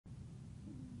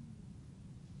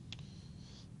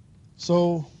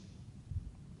So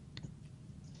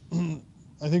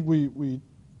I think we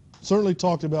certainly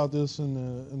talked about this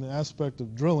in the aspect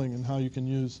of drilling and how you can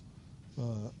use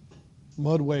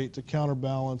mud weight to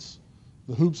counterbalance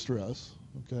the hoop stress,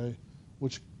 okay,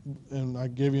 and I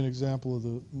gave you an example of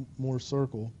the Moore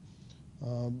circle.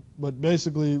 But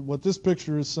basically what this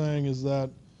picture is saying is that,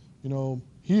 you know,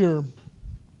 here,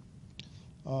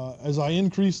 as I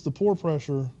increase the pore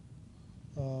pressure,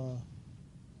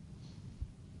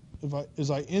 as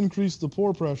I increase the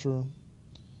pore pressure,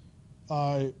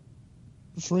 I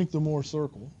shrink the Moore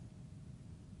circle,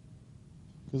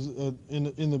 because in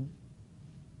the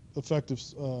effective,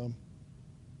 so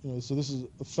this is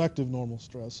effective normal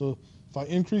stress. So if I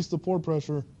increase the pore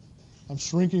pressure, I'm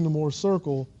shrinking the Moore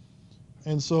circle,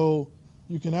 and so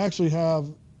you can actually have,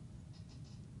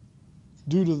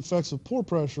 due to the effects of pore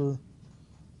pressure,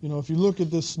 if you look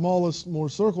at this smallest Moore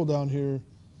circle down here,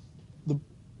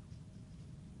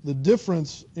 the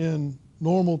difference in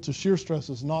normal to shear stress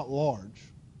is not large,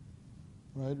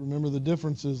 right? Remember, the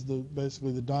difference is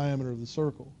basically the diameter of the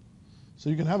circle.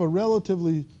 So you can have a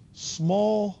relatively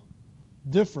small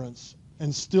difference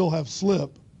and still have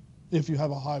slip if you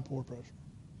have a high pore pressure.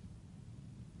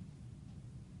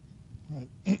 Right.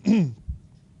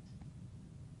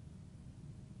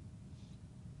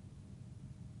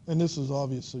 And this is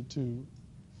obviously too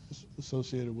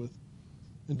associated with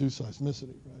induced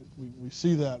seismicity, right? We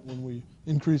see that when we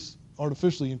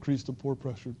artificially increase the pore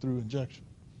pressure through injection.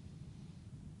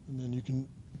 And then you can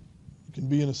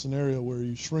be in a scenario where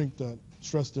you shrink that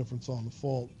stress difference on the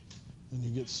fault and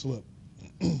you get slip.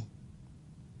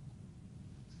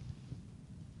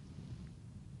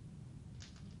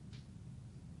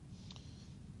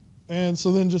 And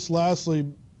so then just lastly,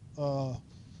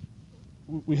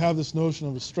 we have this notion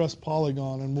of a stress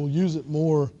polygon, and we'll use it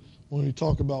more when we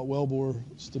talk about wellbore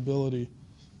stability.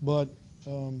 But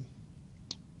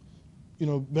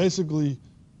basically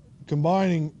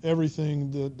combining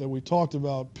everything that we talked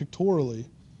about pictorially,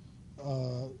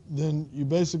 then you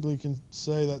basically can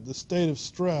say that the state of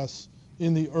stress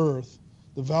in the earth,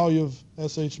 the value of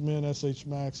SH min, SH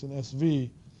max, and SV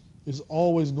is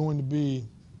always going to be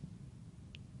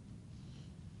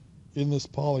in this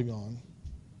polygon.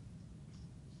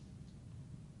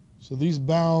 So these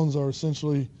bounds are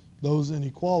essentially those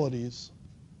inequalities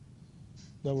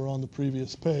that were on the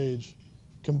previous page,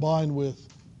 combined with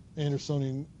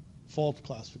Andersonian fault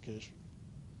classification.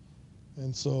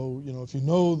 And so, if you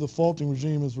know the faulting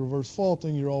regime is reverse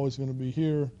faulting, you're always going to be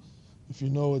here. If you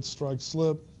know it's strike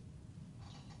slip,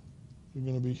 you're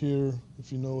going to be here.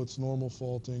 If you know it's normal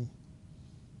faulting,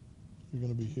 you're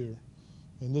going to be here.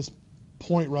 And this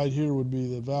point right here would be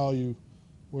the value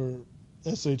where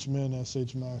SH min,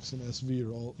 SH max, and SV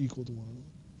are all equal to one another.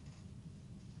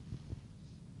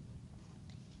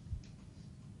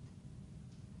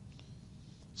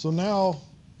 So now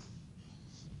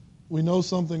we know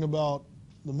something about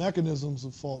the mechanisms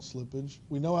of fault slippage.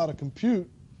 We know how to compute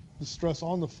the stress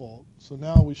on the fault. So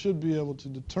now we should be able to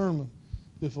determine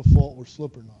if a fault will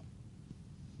slip or not.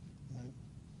 Right?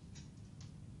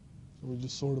 So we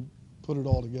just sort of put it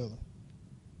all together.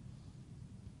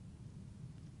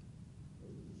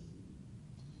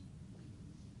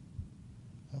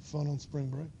 Have fun on spring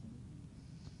break.